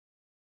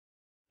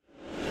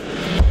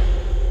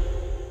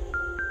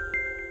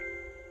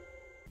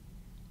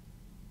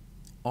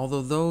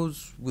Although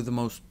those with the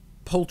most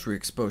poultry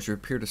exposure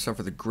appear to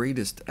suffer the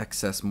greatest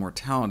excess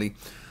mortality,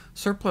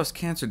 surplus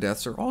cancer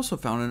deaths are also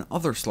found in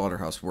other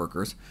slaughterhouse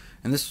workers,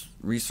 and this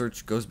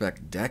research goes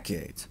back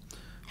decades.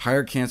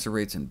 Higher cancer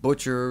rates in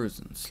butchers,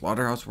 and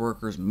slaughterhouse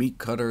workers, meat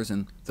cutters,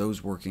 and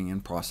those working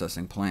in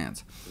processing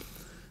plants.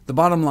 The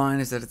bottom line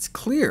is that it's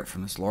clear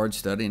from this large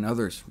study and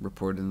others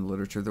reported in the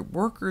literature that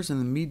workers in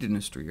the meat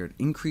industry are at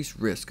increased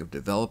risk of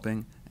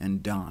developing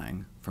and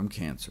dying from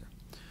cancer.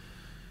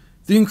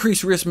 The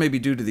increased risk may be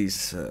due to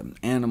these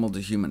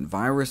animal-to-human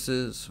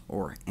viruses,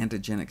 or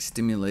antigenic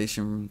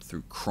stimulation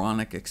through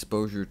chronic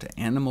exposure to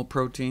animal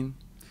protein.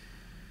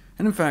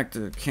 And in fact,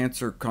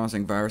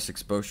 cancer-causing virus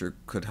exposure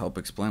could help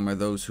explain why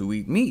those who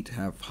eat meat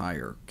have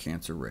higher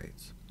cancer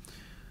rates.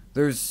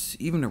 There's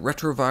even a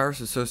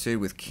retrovirus associated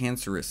with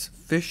cancerous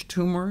fish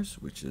tumors,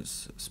 which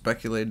is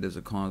speculated as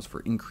a cause for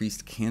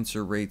increased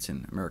cancer rates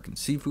in American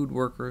seafood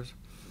workers.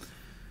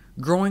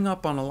 Growing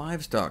up on a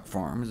livestock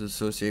farm is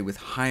associated with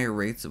higher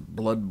rates of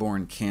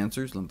blood-borne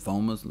cancers,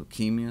 lymphomas,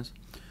 leukemias,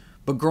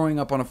 but growing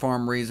up on a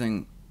farm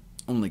raising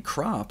only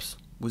crops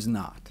was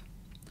not.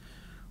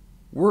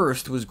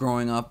 Worst was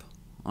growing up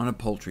on a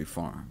poultry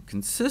farm,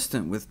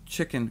 consistent with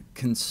chicken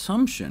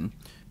consumption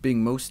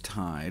being most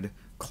tied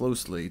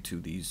closely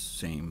to these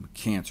same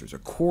cancers. A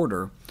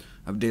quarter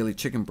of daily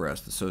chicken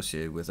breast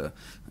associated with a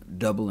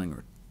doubling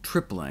or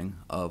tripling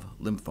of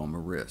lymphoma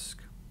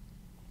risk.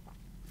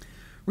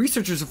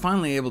 Researchers are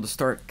finally able to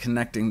start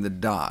connecting the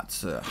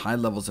dots. High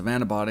levels of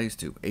antibodies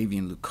to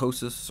avian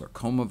leukosis,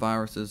 sarcoma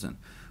viruses, and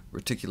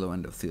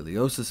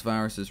reticuloendotheliosis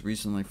viruses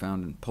recently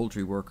found in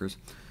poultry workers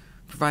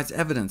provides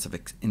evidence of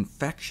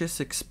infectious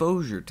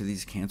exposure to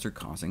these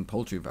cancer-causing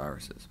poultry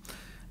viruses.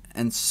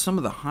 And some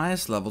of the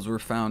highest levels were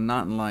found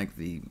not in like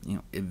the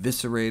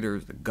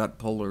eviscerators, the gut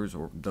pullers,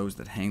 or those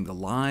that hang the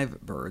live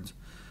birds,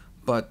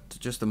 but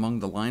just among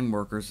the line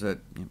workers that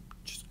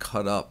just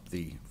cut up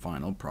the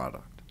final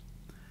product.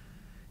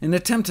 In an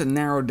attempt to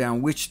narrow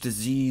down which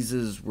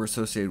diseases were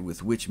associated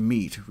with which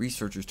meat,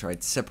 researchers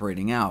tried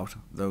separating out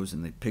those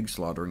in the pig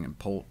slaughtering and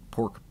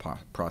pork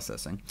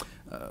processing.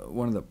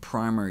 One of the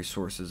primary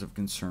sources of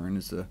concern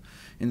is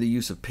in the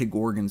use of pig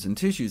organs and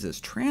tissues as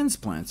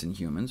transplants in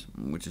humans,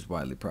 which is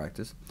widely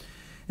practiced,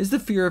 is the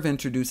fear of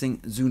introducing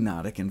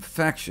zoonotic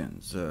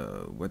infections.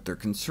 What they're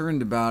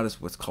concerned about is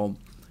what's called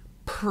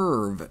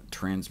PERV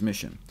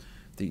transmission,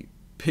 the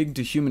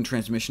pig-to-human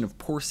transmission of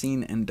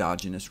porcine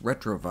endogenous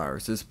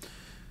retroviruses,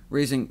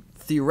 raising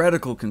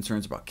theoretical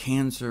concerns about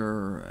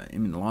cancer,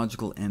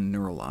 immunological, and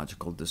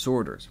neurological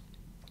disorders.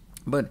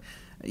 But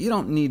you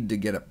don't need to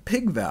get a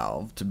pig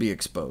valve to be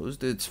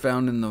exposed. It's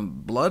found in the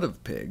blood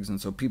of pigs,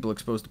 and so people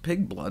exposed to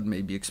pig blood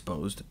may be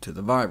exposed to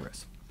the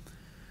virus.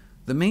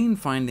 The main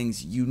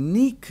findings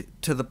unique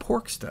to the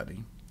pork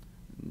study,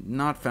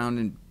 not found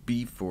in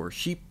beef or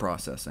sheep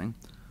processing,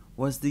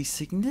 was the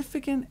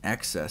significant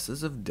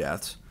excesses of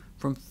deaths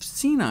from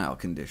senile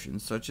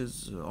conditions such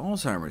as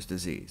Alzheimer's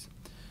disease.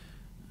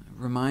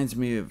 Reminds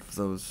me of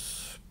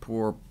those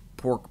poor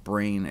pork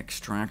brain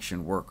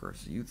extraction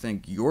workers. You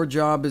think your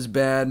job is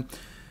bad?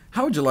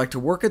 How would you like to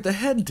work at the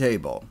head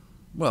table?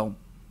 Well,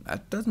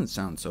 that doesn't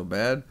sound so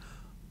bad,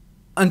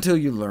 until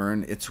you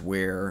learn it's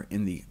where,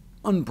 in the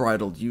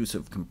unbridled use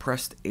of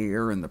compressed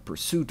air in the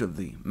pursuit of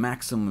the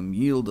maximum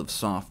yield of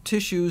soft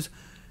tissues,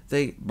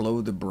 they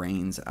blow the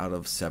brains out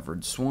of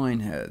severed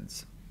swine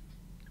heads.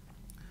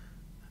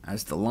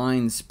 As the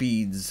line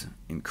speeds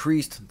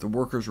increased, the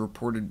workers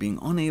reported being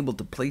unable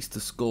to place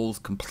the skulls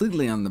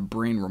completely on the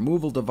brain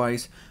removal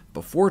device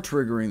before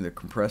triggering the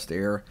compressed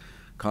air,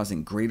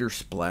 causing greater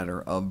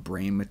splatter of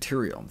brain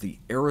material. The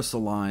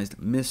aerosolized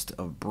mist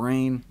of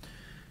brain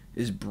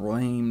is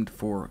blamed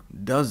for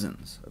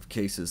dozens of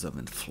cases of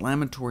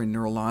inflammatory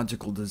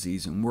neurological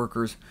disease in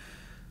workers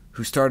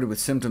who started with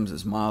symptoms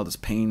as mild as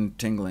pain,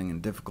 tingling,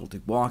 and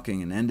difficulty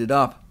walking, and ended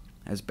up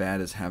as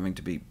bad as having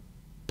to be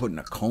put in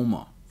a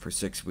coma for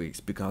 6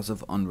 weeks because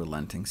of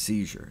unrelenting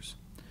seizures.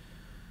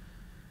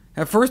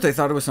 At first I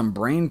thought it was some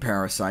brain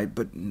parasite,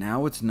 but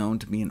now it's known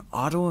to be an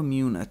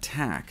autoimmune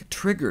attack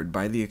triggered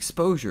by the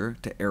exposure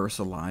to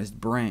aerosolized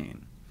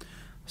brain.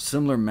 A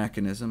similar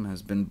mechanism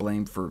has been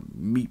blamed for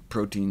meat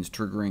proteins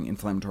triggering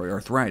inflammatory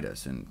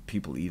arthritis in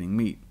people eating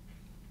meat.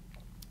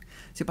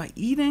 See, by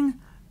eating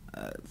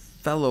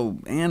fellow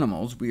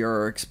animals, we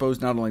are exposed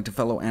not only to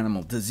fellow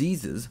animal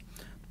diseases,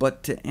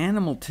 but to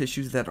animal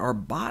tissues that our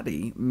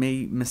body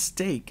may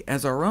mistake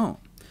as our own.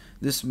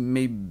 This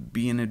may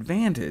be an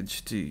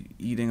advantage to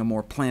eating a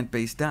more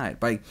plant-based diet.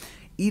 By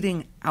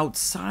eating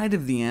outside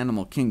of the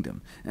animal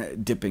kingdom,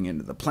 dipping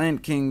into the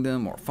plant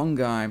kingdom or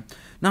fungi,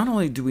 not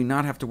only do we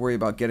not have to worry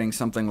about getting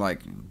something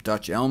like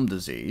Dutch elm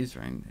disease,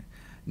 right?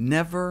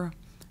 Never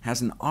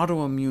has an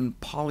autoimmune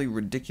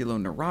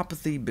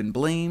polyradiculoneuropathy been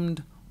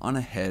blamed on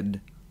a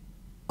head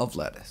of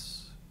lettuce.